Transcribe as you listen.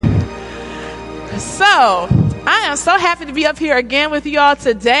So, I am so happy to be up here again with you all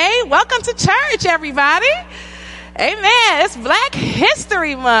today. Welcome to church, everybody. Amen. It's Black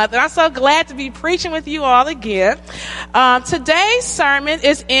History Month, and I'm so glad to be preaching with you all again. Today's sermon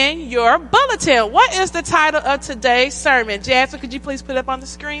is in your bulletin. What is the title of today's sermon? Jasmine, could you please put it up on the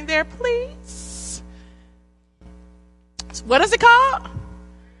screen there, please? What is it called?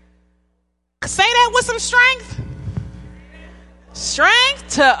 Say that with some strength.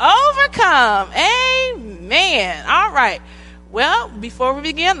 Strength to overcome. Amen. All right. Well, before we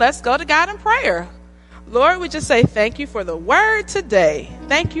begin, let's go to God in prayer. Lord, we just say thank you for the word today.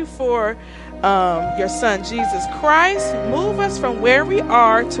 Thank you for your son, Jesus Christ. Move us from where we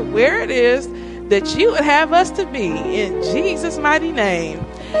are to where it is that you would have us to be. In Jesus' mighty name.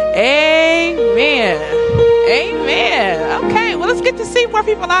 Amen. Amen. Okay, well, let's get to see more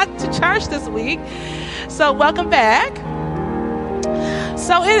people out to church this week. So welcome back.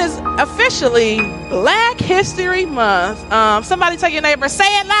 So it is officially Black History Month. Somebody tell your neighbor, say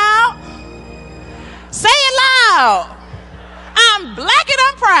it loud. Say it loud. I'm black and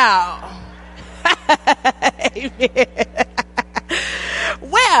I'm proud. Amen.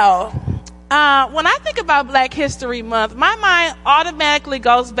 Well, when I think about Black History Month, my mind automatically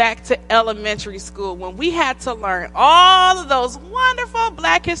goes back to elementary school when we had to learn all of those wonderful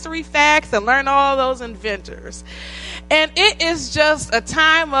Black history facts and learn all those inventors. And it is just a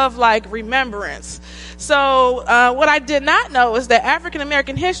time of remembrance. So what I did not know is that African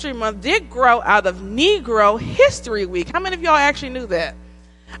American History Month did grow out of Negro History Week. How many of y'all actually knew that?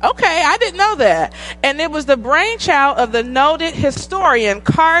 Okay, I didn't know that. And it was the brainchild of the noted historian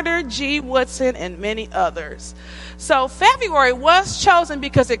Carter G. Woodson and many others. So February was chosen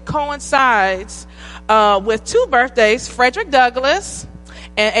because it coincides with two birthdays, Frederick Douglass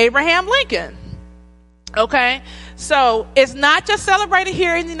and Abraham Lincoln. Okay, so it's not just celebrated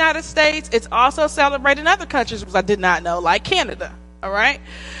here in the United States, it's also celebrated in other countries, which I did not know, like Canada. All right,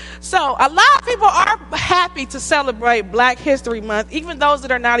 so a lot of people are happy to celebrate Black History Month, even those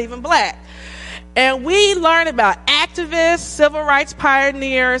that are not even black. And we learn about activists, civil rights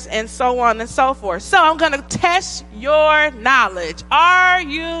pioneers, and so on and so forth. So I'm going to test your knowledge. Are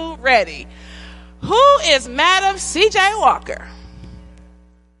you ready? Who is Madam C.J. Walker?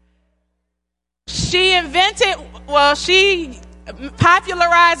 She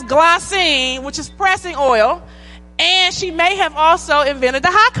popularized glycine, which is pressing oil, and she may have also invented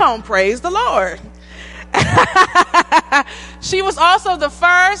the hot comb. Praise the Lord. She was also the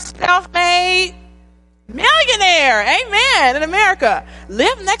first self-made millionaire, amen, in America.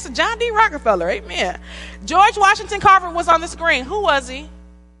 Lived next to John D. Rockefeller, amen. George Washington Carver was on the screen. Who was he?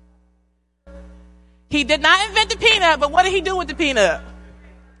 He did not invent the peanut, but what did he do with the peanut?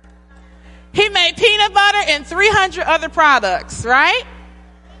 He made peanut butter and 300 other products, right?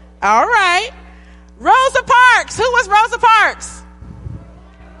 All right. Rosa Parks. Who was Rosa Parks?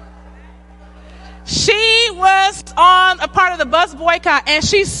 She was on a part of the bus boycott, and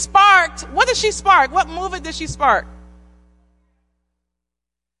she sparked. What did she spark? What movement did she spark?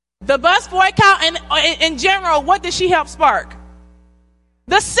 The bus boycott, and in general, what did she help spark?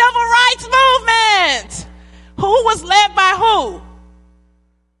 The Civil Rights Movement. Who was led by who?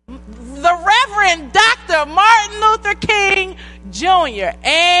 The Reverend Dr. Martin Luther King Jr.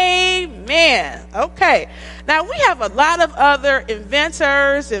 Amen. Okay. Now, we have a lot of other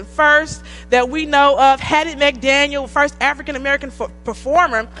inventors and firsts that we know of. Hattie McDaniel, first African-American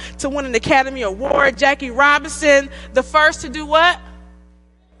performer to win an Academy Award. Jackie Robinson, the first to do what?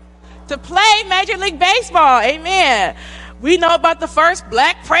 To play Major League Baseball. Amen. We know about the first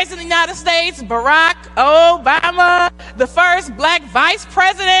black president of the United States, Barack Obama. The first black vice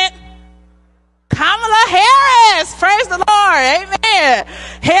president, Kamala Harris. Praise the Lord. Amen.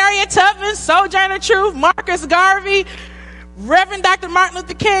 Harriet Tubman, Sojourner Truth, Marcus Garvey, Reverend Dr. Martin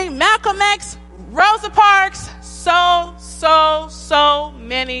Luther King, Malcolm X, Rosa Parks, so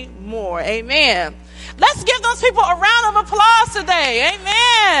many more. Amen. Let's give those people a round of applause today.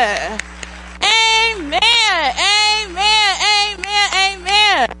 Amen. Amen. Amen. Amen.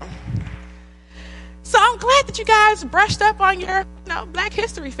 Amen. So I'm glad that you guys brushed up on your Black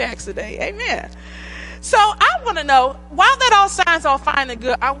history facts today. Amen. So I want to know, while that all sounds all fine and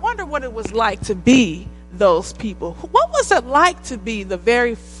good, I wonder what it was like to be those people. What was it like to be the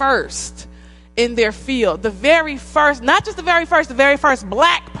very first in their field? The very first, not just the very first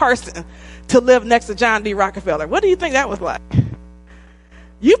black person to live next to John D. Rockefeller. What do you think that was like?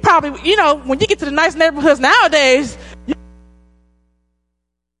 You probably, when you get to the nice neighborhoods nowadays,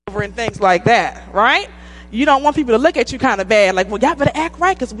 and things like that, right? You don't want people to look at you kind of bad, like, well, y'all better act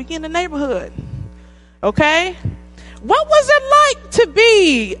right because we in the neighborhood. Okay? What was it like to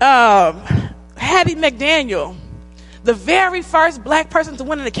be Hattie McDaniel, the very first black person to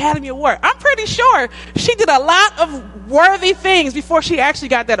win an Academy Award. I'm pretty sure she did a lot of worthy things before she actually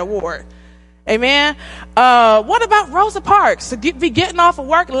got that award. Amen. What about Rosa Parks to be getting off of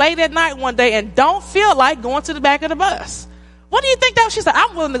work late at night one day and don't feel like going to the back of the bus? What do you think that was? She said,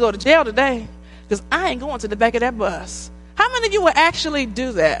 I'm willing to go to jail today because I ain't going to the back of that bus. How many of you would actually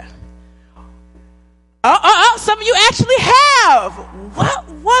do that? Some of you actually have. What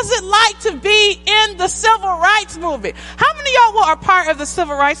was it like to be in the civil rights movement? How many of y'all were a part of the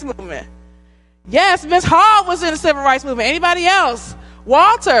civil rights movement? Yes, Miss Hall was in the civil rights movement. Anybody else?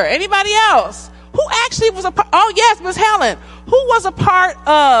 Walter? Anybody else? Who actually was a part? Oh, yes, Miss Helen. Who was a part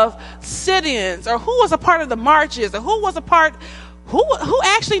of sit-ins, or who was a part of the marches, or who was a part? Who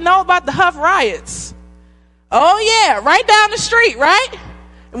actually know about the Huff riots? Oh yeah, right down the street, right?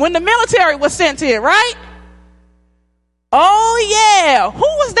 When the military was sent in, right? Oh yeah. Who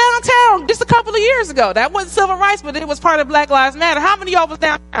was downtown just a couple of years ago? That wasn't civil rights, but it was part of Black Lives Matter. How many of y'all was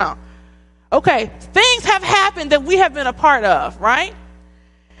downtown? Okay, things have happened that we have been a part of, right?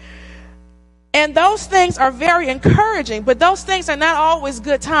 And those things are very encouraging, but those things are not always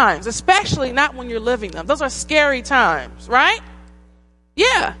good times, especially not when you're living them. Those are scary times, right?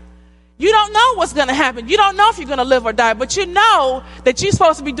 Yeah. You don't know what's going to happen. You don't know if you're going to live or die, but you know that you're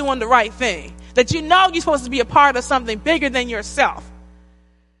supposed to be doing the right thing, that you know you're supposed to be a part of something bigger than yourself.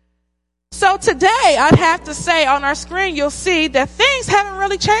 So today, I'd have to say on our screen, you'll see that things haven't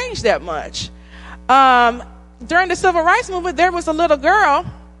really changed that much. During the civil rights movement, there was a little girl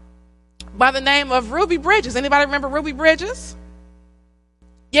by the name of Ruby Bridges. Anybody remember Ruby Bridges?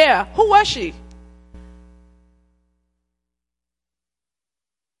 Yeah. Who was she?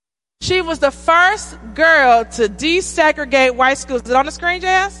 She was the first girl to desegregate white schools. Is it on the screen,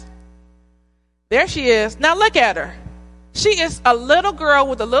 Jazz? There she is. Now look at her. She is a little girl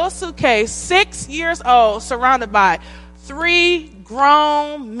with a little suitcase, 6 years old, surrounded by 3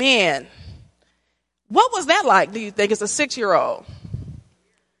 grown men. What was that like, do you think, as a 6-year-old?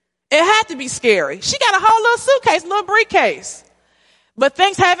 It had to be scary. She got a whole little suitcase, little briefcase. But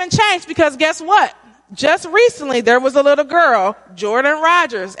things haven't changed because guess what? Just recently, there was a little girl, Jordan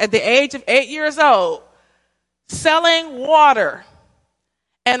Rogers, at the age of 8 years old, selling water.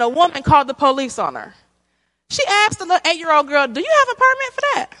 And a woman called the police on her. She asked the little 8-year-old girl, do you have a permit for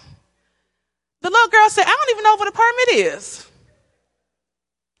that? The little girl said, I don't even know what a permit is.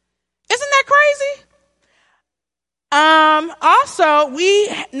 Isn't that crazy? Also, we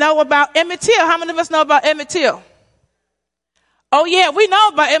know about Emmett Till. How many of us know about Emmett Till? Oh yeah, we know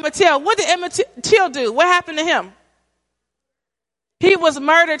about Emmett Till. What did Emmett Till do? What happened to him? He was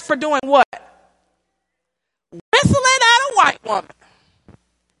murdered for doing what? Whistling at a white woman.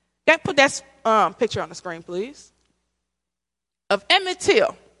 Put that picture on the screen, please. Of Emmett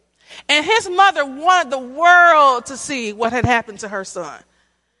Till. And his mother wanted the world to see what had happened to her son.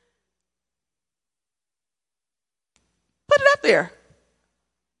 Put it up there.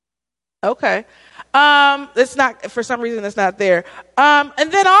 Okay. It's not, for some reason it's not there.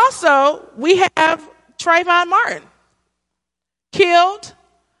 And then also we have Trayvon Martin killed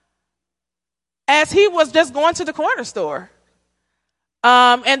as he was just going to the corner store.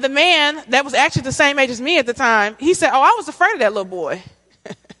 And the man that was actually the same age as me at the time, he said, oh, I was afraid of that little boy.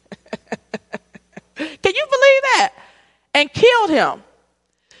 Can you believe that? And killed him.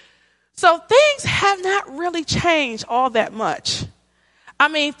 So things have not really changed all that much. I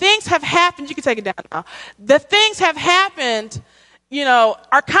mean, things have happened. You can take it down now. The things have happened,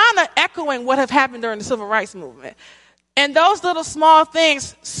 are kind of echoing what have happened during the civil rights movement. And those little small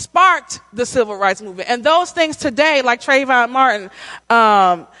things sparked the civil rights movement. And those things today, like Trayvon Martin,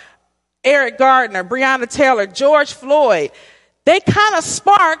 Eric Gardner, Breonna Taylor, George Floyd, they kind of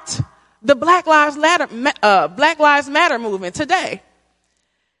sparked the Black Lives Matter movement today.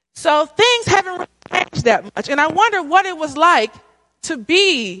 So things haven't really changed that much. And I wonder what it was like to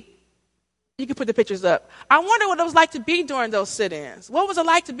be, you can put the pictures up. I wonder what it was like to be during those sit-ins. What was it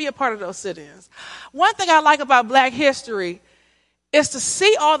like to be a part of those sit-ins? One thing I like about Black history is to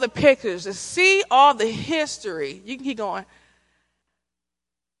see all the pictures, to see all the history. You can keep going.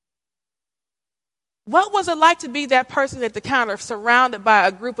 What was it like to be that person at the counter surrounded by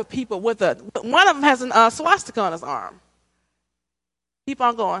a group of people one of them has a swastika on his arm. Keep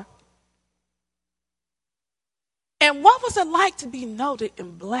on going. And what was it like to be noted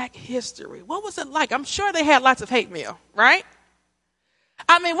in Black history? What was it like? I'm sure they had lots of hate mail, right?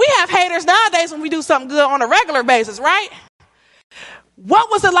 I mean, we have haters nowadays when we do something good on a regular basis, right? What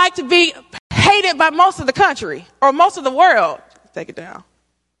was it like to be hated by most of the country or most of the world? Take it down.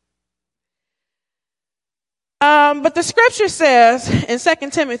 But the scripture says in 2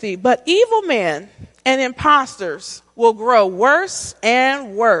 Timothy, but evil men and impostors will grow worse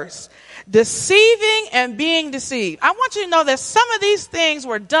and worse, deceiving and being deceived. I want you to know that some of these things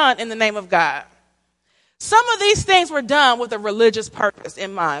were done in the name of God. Some of these things were done with a religious purpose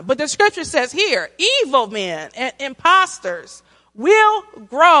in mind. But the scripture says here, evil men and impostors will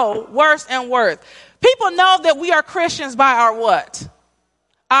grow worse and worse. People know that we are Christians by our what?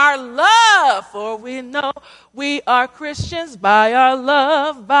 Our love. For we know we are Christians by our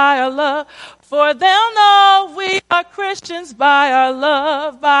love, by our love. For they'll know we are Christians by our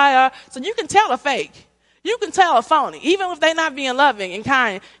love, by our... So you can tell a fake. You can tell a phony. Even if they're not being loving and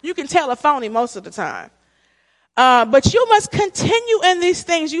kind, you can tell a phony most of the time. But you must continue in these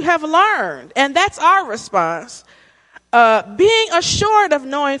things you have learned. And that's our response. Being assured of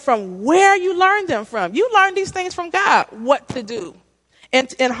knowing from where you learned them from. You learned these things from God, what to do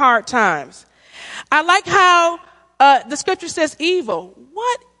in hard times. I like how the scripture says evil.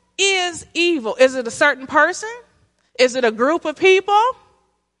 What is evil? Is it a certain person? Is it a group of people?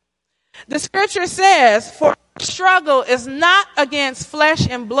 The scripture says, for struggle is not against flesh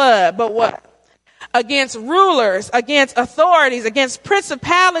and blood, but what? Against rulers, against authorities, against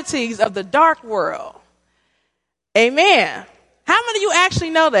principalities of the dark world. Amen. How many of you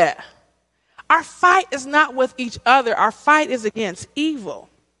actually know that? Our fight is not with each other. Our fight is against evil.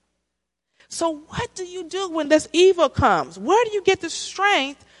 So what do you do when this evil comes? Where do you get the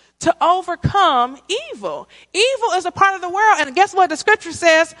strength to overcome evil? Evil is a part of the world. And guess what? The scripture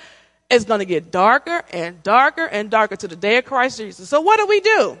says it's going to get darker and darker and darker to the day of Christ Jesus. So what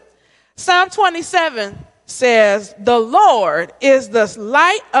do? Psalm 27 says, the Lord is the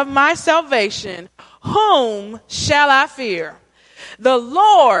light of my salvation. Whom shall I fear? The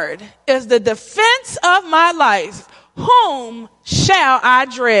Lord is the defense of my life. Whom shall I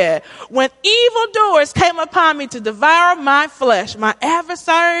dread? When evildoers came upon me to devour my flesh, my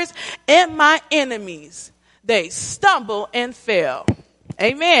adversaries and my enemies, they stumble and fell.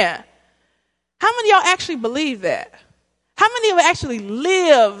 Amen. How many of y'all actually believe that? How many of you actually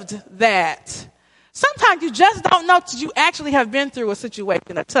lived that? Sometimes you just don't know till you actually have been through a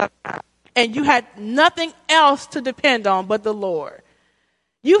situation, a tough time, and you had nothing else to depend on but the Lord.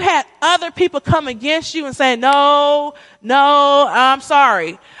 You had other people come against you and say, no, I'm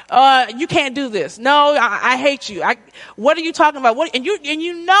sorry. You can't do this. No, I hate you. What are you talking about? And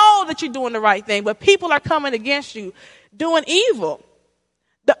you know that you're doing the right thing, but people are coming against you doing evil.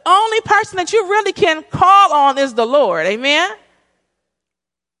 The only person that you really can call on is the Lord. Amen.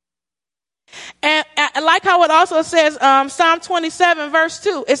 And like how it also says, Psalm 27 verse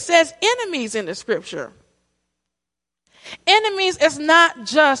 2, it says enemies in the scripture. Enemies is not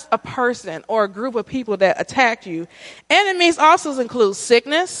just a person or a group of people that attack you. Enemies also include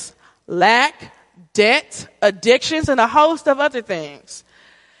sickness, lack, debt, addictions, and a host of other things.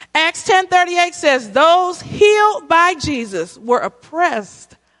 Acts 10:38 says, those healed by Jesus were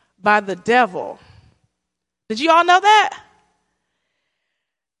oppressed by the devil. Did you all know that?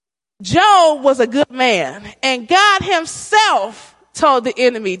 Job was a good man, and God himself told the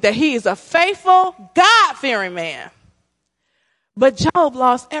enemy that he is a faithful, God-fearing man. But Job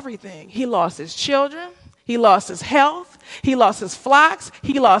lost everything. He lost his children. He lost his health. He lost his flocks.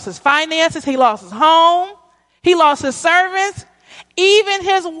 He lost his finances. He lost his home. He lost his servants. Even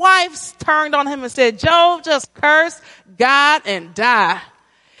his wife turned on him and said, Job, just curse God and die.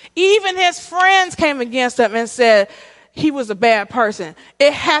 Even his friends came against him and said he was a bad person.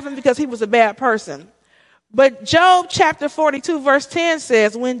 It happened because he was a bad person. But Job chapter 42 verse 10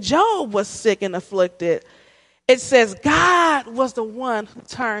 says, when Job was sick and afflicted, it says God was the one who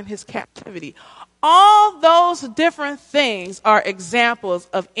turned his captivity. All those different things are examples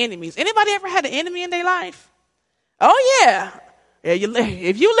of enemies. Anybody ever had an enemy in their life? Oh yeah.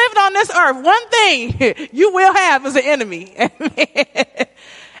 If you lived on this earth, one thing you will have is an enemy.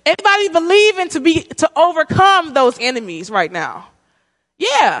 Anybody believing to overcome those enemies right now?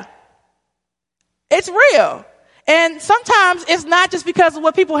 Yeah. It's real. And sometimes it's not just because of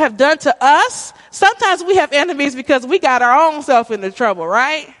what people have done to us. Sometimes we have enemies because we got our own self into trouble,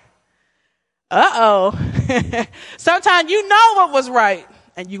 right? Sometimes you know what was right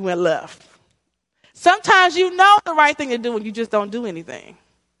and you went left. Sometimes you know the right thing to do and you just don't do anything.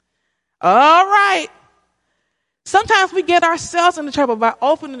 All right. Sometimes we get ourselves into trouble by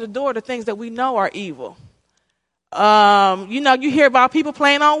opening the door to things that we know are evil. You hear about people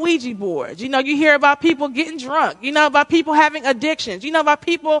playing on Ouija boards. You hear about people getting drunk. You know about people having addictions. You know about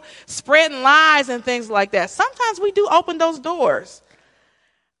people spreading lies and things like that. Sometimes we do open those doors.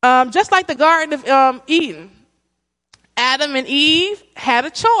 Just like the Garden of Eden. Adam and Eve had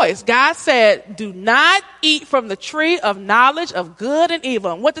a choice. God said, do not eat from the tree of knowledge of good and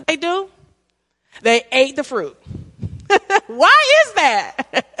evil. And what did they do? They ate the fruit. Why is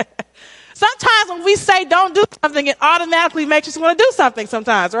that? Sometimes when we say don't do something, it automatically makes us want to do something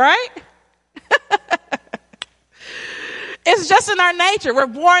sometimes, right? It's just in our nature. We're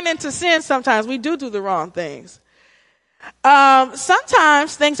born into sin sometimes. We do the wrong things.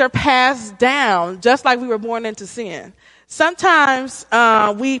 Sometimes things are passed down, just like we were born into sin. Sometimes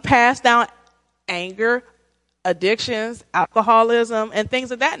we pass down anger, addictions, alcoholism, and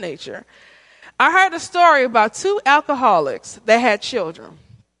things of that nature. I heard a story about two alcoholics that had children.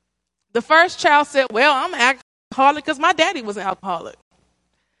 The first child said, well, I'm an alcoholic because my daddy was an alcoholic.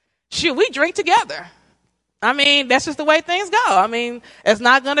 Shoot, we drink together. I mean, that's just the way things go. I mean, it's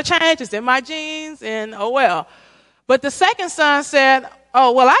not going to change. It's in my genes, and oh well. But the second son said,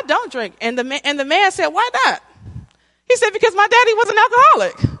 oh, well, I don't drink. And the man said, why not? He said, because my daddy was an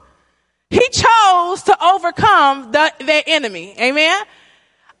alcoholic. He chose to overcome their enemy. Amen?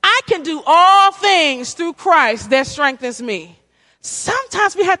 I can do all things through Christ that strengthens me.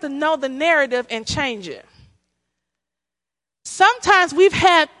 Sometimes we have to know the narrative and change it. Sometimes we've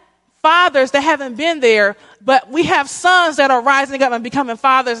had fathers that haven't been there, but we have sons that are rising up and becoming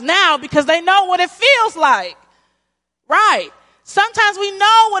fathers now because they know what it feels like. Right. Sometimes we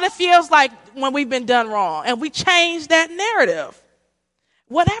know what it feels like when we've been done wrong, and we change that narrative.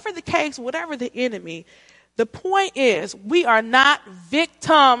 Whatever the case, whatever the enemy, the point is we are not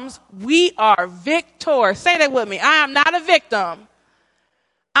victims. We are victors. Say that with me. I am not a victim.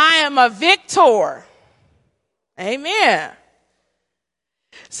 I am a victor. Amen.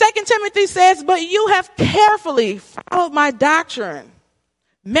 2 Timothy says, but you have carefully followed my doctrine,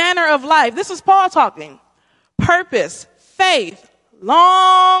 manner of life. This is Paul talking. Purpose, faith,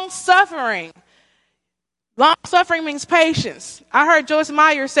 long suffering. Long suffering means patience. I heard Joyce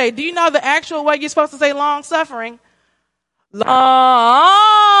Meyer say, do you know the actual way you're supposed to say long suffering? Long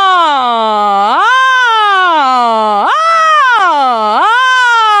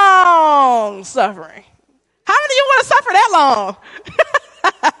suffering. How many of you want to suffer that long?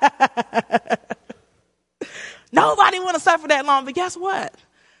 Nobody want to suffer that long, but guess what?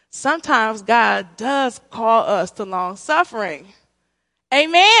 Sometimes God does call us to long suffering.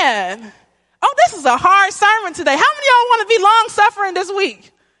 Amen. Oh, this is a hard sermon today. How many of y'all want to be long suffering this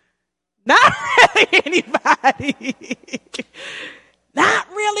week? Not really anybody. Not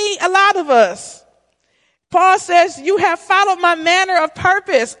really a lot of us. Paul says, you have followed my manner of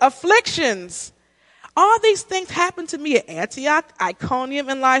purpose, afflictions. All these things happened to me at Antioch, Iconium,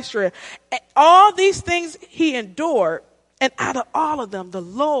 and Lystra. All these things he endured, and out of all of them, the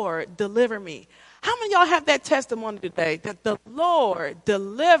Lord delivered me. How many of y'all have that testimony today, that the Lord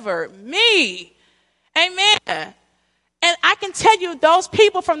delivered me? Amen. And I can tell you, those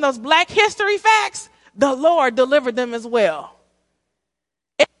people from those Black history facts, the Lord delivered them as well.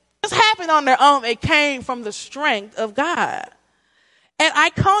 It just happened on their own. It came from the strength of God. At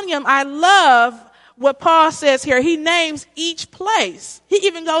Iconium, I love what Paul says here. He names each place. He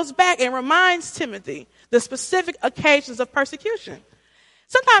even goes back and reminds Timothy the specific occasions of persecution.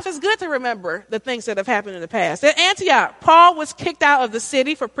 Sometimes it's good to remember the things that have happened in the past. At Antioch, Paul was kicked out of the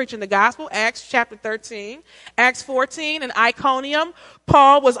city for preaching the gospel, Acts chapter 13. Acts 14, in Iconium,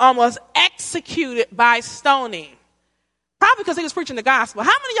 Paul was almost executed by stoning. Probably because he was preaching the gospel.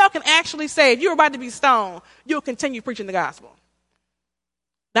 How many of y'all can actually say, if you're about to be stoned, you'll continue preaching the gospel?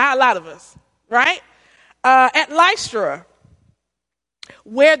 Not a lot of us, right? At Lystra,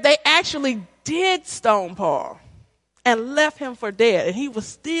 where they actually did stone Paul and left him for dead, and he was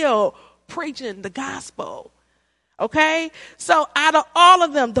still preaching the gospel. Okay? So out of all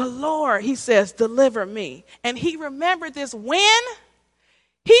of them, the Lord, he says, deliver me. And he remembered this when?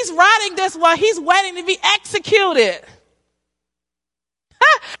 He's writing this while he's waiting to be executed.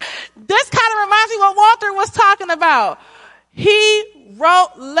 This kind of reminds me what Walter was talking about. He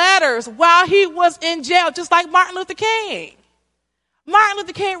wrote letters while he was in jail, just like Martin Luther King. Martin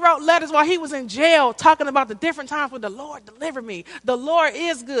Luther King wrote letters while he was in jail, talking about the different times when the Lord delivered me. The Lord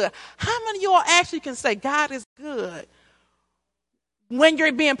is good. How many of you all actually can say God is good when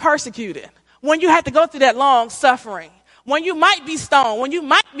you're being persecuted, when you have to go through that long suffering, when you might be stoned, when you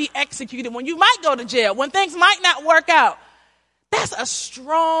might be executed, when you might go to jail, when things might not work out? That's a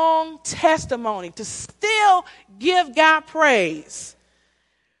strong testimony to still give God praise.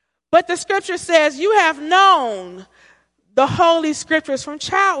 But the scripture says you have known the Holy Scriptures from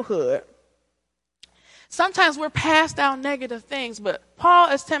childhood. Sometimes we're passed down negative things, but Paul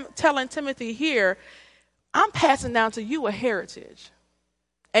is telling Timothy here, I'm passing down to you a heritage.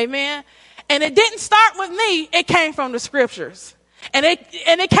 Amen. And it didn't start with me. It came from the scriptures. And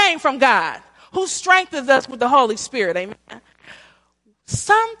it came from God, who strengthens us with the Holy Spirit. Amen.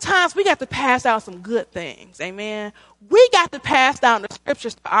 Sometimes we got to pass out some good things. Amen. We got to pass down the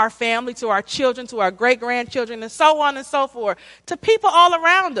scriptures to our family, to our children, to our great-grandchildren, and so on and so forth, to people all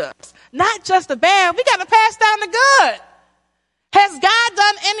around us. Not just the bad. We got to pass down the good. Has God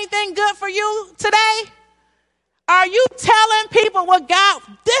done anything good for you today? Are you telling people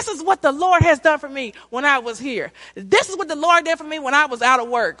this is what the Lord has done for me when I was here. This is what the Lord did for me when I was out of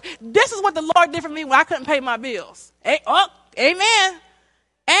work. This is what the Lord did for me when I couldn't pay my bills. Amen.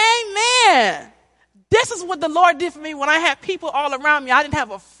 Amen. This is what the Lord did for me when I had people all around me. I didn't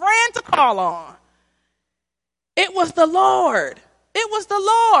have a friend to call on. It was the Lord. It was the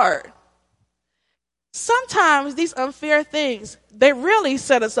Lord. Sometimes these unfair things, they really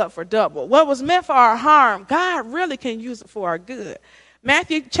set us up for double. What was meant for our harm, God really can use it for our good.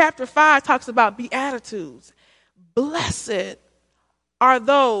 Matthew chapter 5 talks about beatitudes. Blessed are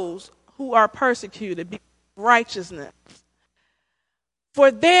those who are persecuted because of righteousness,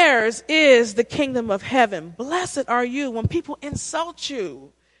 for theirs is the kingdom of heaven. Blessed are you when people insult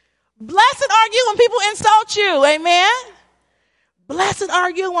you. Blessed are you when people insult you. Amen. Blessed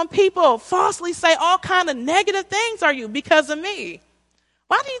are you when people falsely say all kind of negative things are you because of me.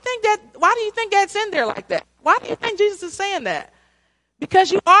 Why do you think that's in there like that? Why do you think Jesus is saying that? Because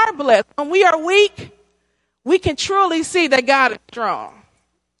you are blessed. When we are weak, we can truly see that God is strong.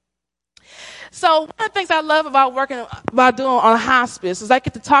 So one of the things I love about doing on hospice is I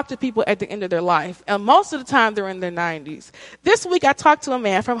get to talk to people at the end of their life. And most of the time they're in their 90s. This week I talked to a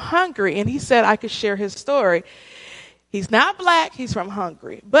man from Hungary, and he said I could share his story. He's not black, he's from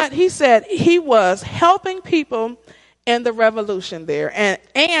Hungary. But he said he was helping people in the revolution there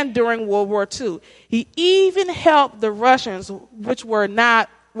and during World War II. He even helped the Russians, which were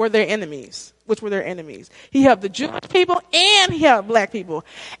their enemies. He helped the Jewish people and he helped black people.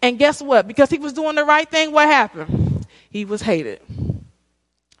 And guess what? Because he was doing the right thing, what happened? He was hated.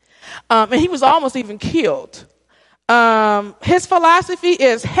 And he was almost even killed. His philosophy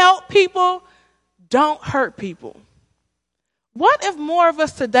is help people, don't hurt people. What if more of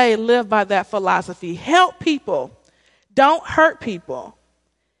us today live by that philosophy? Help people. Don't hurt people.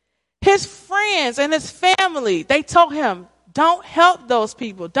 His friends and his family, they told him, don't help those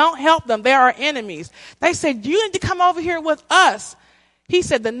people. Don't help them. They are our enemies. They said, you need to come over here with us. He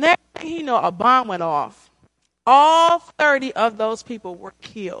said the next thing he knew, a bomb went off. All 30 of those people were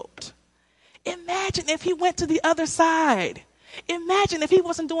killed. Imagine if he went to the other side. Imagine if he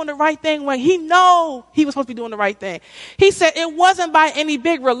wasn't doing the right thing when he knew he was supposed to be doing the right thing. He said it wasn't by any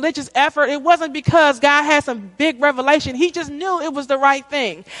big religious effort. It wasn't because God had some big revelation. He just knew it was the right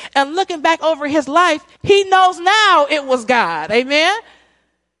thing. And looking back over his life, he knows now it was God. Amen.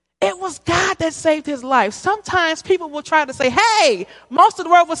 It was God that saved his life. Sometimes people will try to say, hey, most of the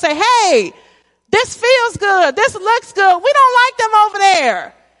world will say, hey, this feels good. This looks good. We don't like them over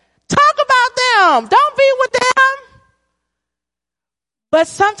there. Talk about them. Don't be with them. But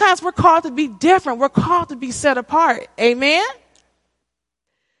sometimes we're called to be different. We're called to be set apart. Amen?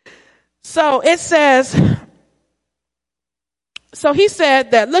 So it says, so he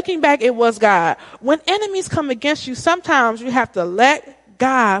said that looking back, it was God. When enemies come against you, sometimes you have to let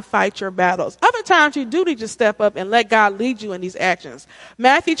God fight your battles. Other times you do need to step up and let God lead you in these actions.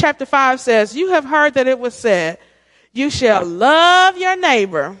 Matthew chapter 5 says, you have heard that it was said, you shall love your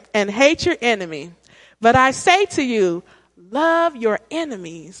neighbor and hate your enemy. But I say to you, love your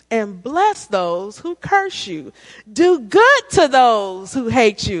enemies and bless those who curse you. Do good to those who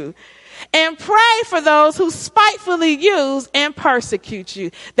hate you and pray for those who spitefully use and persecute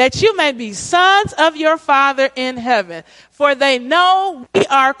you, that you may be sons of your Father in heaven. For they know we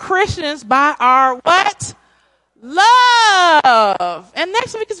are Christians by our what? Love. And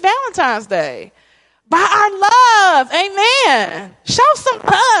next week is Valentine's Day. By our love. Amen. Show some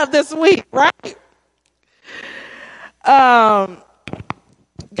love this week, right? God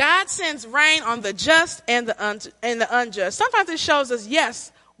sends rain on the just and the unjust. Sometimes it shows us,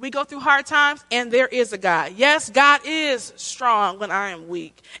 yes, we go through hard times and there is a God. Yes, God is strong when I am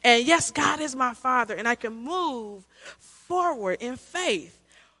weak. And yes, God is my Father and I can move forward in faith.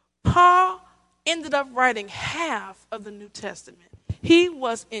 Paul ended up writing half of the New Testament. He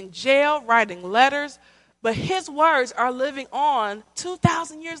was in jail writing letters, but his words are living on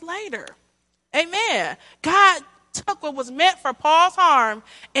 2,000 years later. Amen. God took what was meant for Paul's harm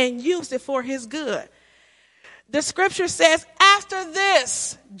and used it for his good. The scripture says, after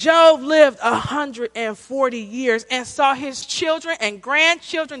this, Job lived 140 years and saw his children and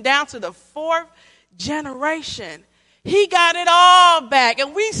grandchildren down to the fourth generation. He got it all back.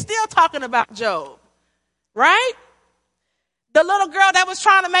 And we still talking about Job, right? The little girl that was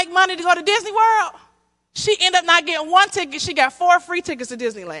trying to make money to go to Disney World, she ended up not getting one ticket. She got 4 free tickets to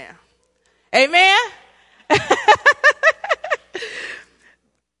Disneyland. Amen?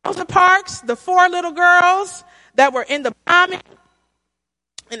 Rosa Parks, the 4 little girls that were in the bombing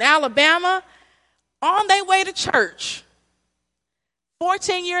in Alabama, on their way to church,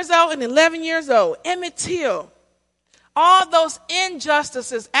 14 years old and 11 years old, Emmett Till. All those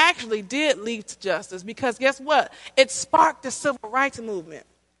injustices actually did lead to justice because guess what? It sparked the civil rights movement.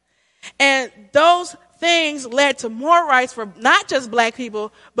 And those things led to more rights for not just black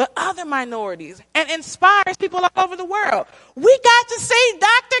people, but other minorities and inspires people all over the world. We got to see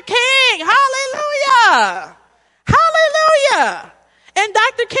Dr. King. Hallelujah. Hallelujah. And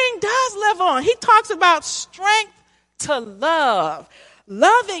Dr. King does live on. He talks about strength to love,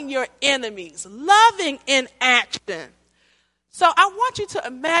 loving your enemies, loving in action. So I want you to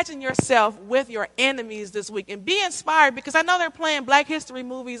imagine yourself with your enemies this week and be inspired because I know they're playing Black History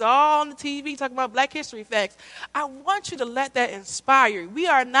movies all on the TV talking about Black History facts. I want you to let that inspire you. We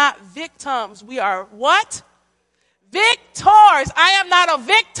are not victims. We are what? Victors. I am not a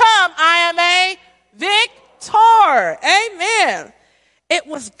victim. I am a victor. Amen. It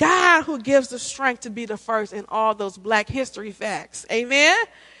was God who gives the strength to be the first in all those Black History facts. Amen.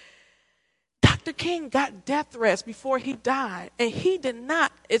 Dr. King got death threats before he died, and he did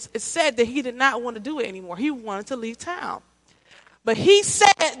not, it's said that he did not want to do it anymore. He wanted to leave town. But he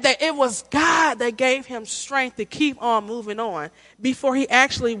said that it was God that gave him strength to keep on moving on before he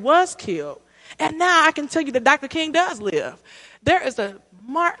actually was killed. And now I can tell you that Dr. King does live. There is a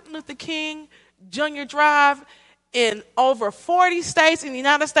Martin Luther King Jr. Drive in over 40 states in the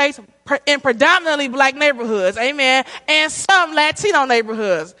United States, in predominantly black neighborhoods, amen, and some Latino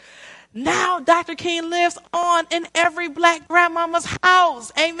neighborhoods. Now Dr. King lives on in every black grandmama's house.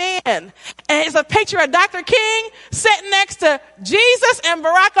 Amen. And it's a picture of Dr. King sitting next to Jesus and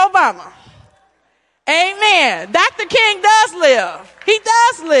Barack Obama. Amen. Dr. King does live. He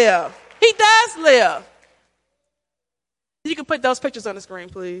does live. He does live. You can put those pictures on the screen,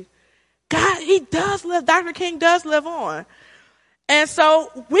 please. God, he does live. Dr. King does live on. And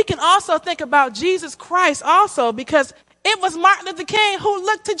so we can also think about Jesus Christ also because it was Martin Luther King who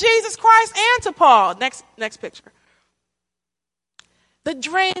looked to Jesus Christ and to Paul. Next picture. The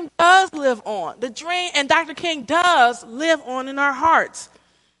dream does live on. The dream, and Dr. King does live on in our hearts.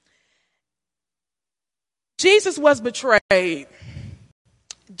 Jesus was betrayed.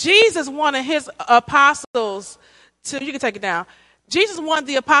 Jesus wanted his apostles to, you can take it down. Jesus wanted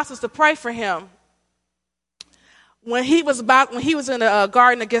the apostles to pray for him when he was in the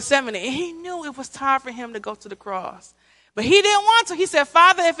Garden of Gethsemane. And he knew it was time for him to go to the cross. But he didn't want to. He said,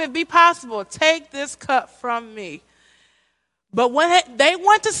 Father, if it be possible, take this cup from me. But when they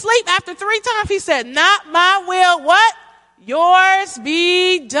went to sleep after 3 times, he said, not my will, what? Yours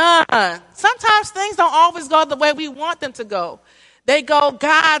be done. Sometimes things don't always go the way we want them to go. They go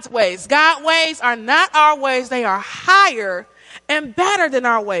God's ways. God's ways are not our ways. They are higher and better than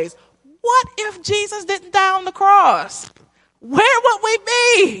our ways. What if Jesus didn't die on the cross? Where would we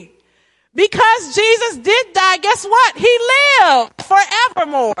be? Because Jesus did die, guess what? He lived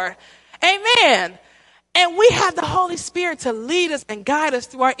forevermore. Amen. And we have the Holy Spirit to lead us and guide us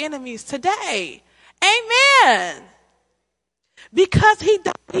through our enemies today. Amen. Because he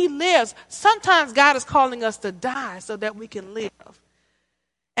died, he lives. Sometimes God is calling us to die so that we can live.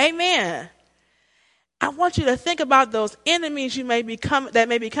 Amen. I want you to think about those enemies that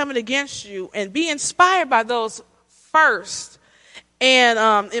may be coming against you and be inspired by those first.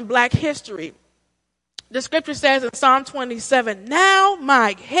 And in Black history, the scripture says in Psalm 27, now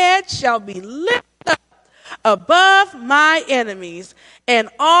my head shall be lifted up above my enemies and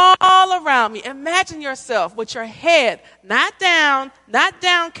all around me. Imagine yourself with your head not down, not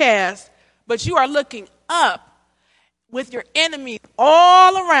downcast, but you are looking up with your enemies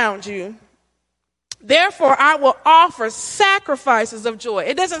all around you. Therefore, I will offer sacrifices of joy.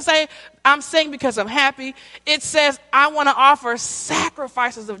 It doesn't say I'm singing because I'm happy. It says I want to offer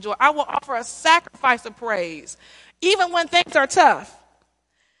sacrifices of joy. I will offer a sacrifice of praise, even when things are tough.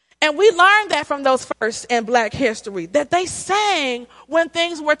 And we learned that from those first in Black history, that they sang when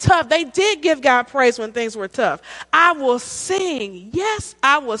things were tough. They did give God praise when things were tough. I will sing. Yes,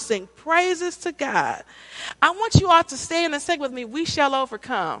 I will sing praises to God. I want you all to stand and sing with me, we shall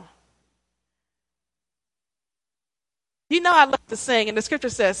overcome. You know I love to sing, and the scripture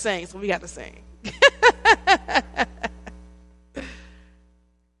says sing, so we got to sing.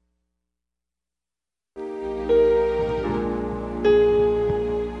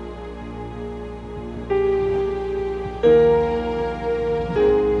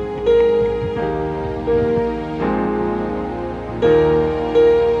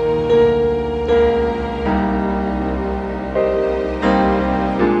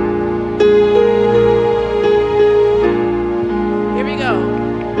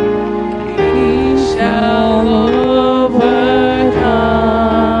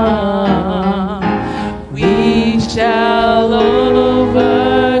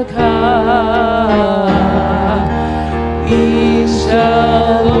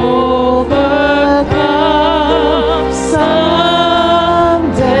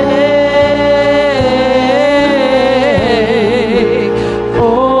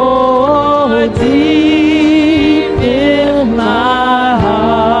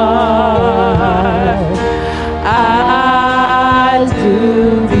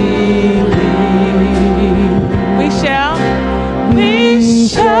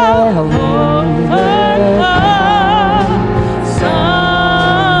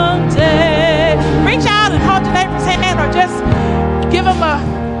 someday. Reach out and hold your neighbor's hand, or just give them a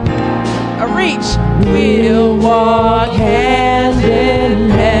reach. We'll walk hand in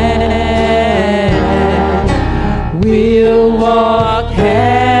hand. We'll walk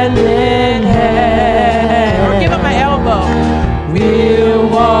hand in hand. Or give them an elbow. We'll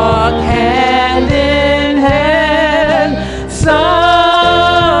walk hand in hand someday.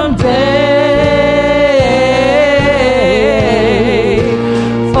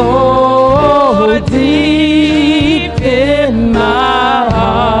 Oh, deep in my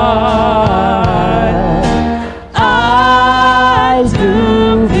heart, I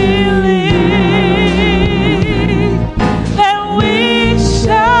do believe that we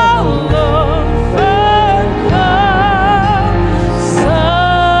shall overcome someday.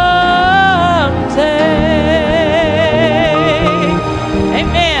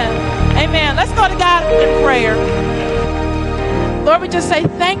 Amen. Amen. Let's go to God in prayer. Lord, we just say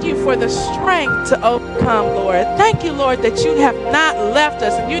thank you for the strength to overcome, Lord. Thank you, Lord, that you have not left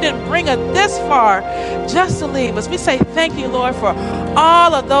us and you didn't bring us this far just to leave us. We say thank you, Lord, for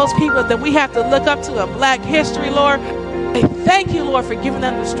all of those people that we have to look up to in Black history, Lord. Thank you, Lord, for giving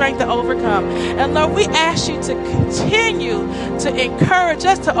them the strength to overcome. And Lord, we ask you to continue to encourage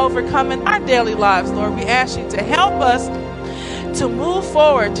us to overcome in our daily lives, Lord. We ask you to help us to move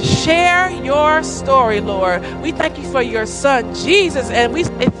forward, to share your story, Lord. We thank you for your son, Jesus, and we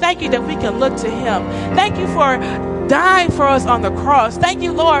thank you that we can look to him. Thank you for dying for us on the cross. Thank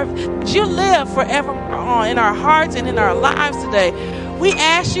you, Lord, that you live forever in our hearts and in our lives today. We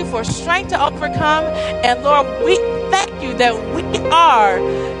ask you for strength to overcome, and Lord, we thank you that we are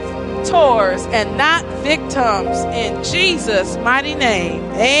victors and not victims. In Jesus' mighty name,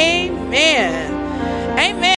 amen. Amen.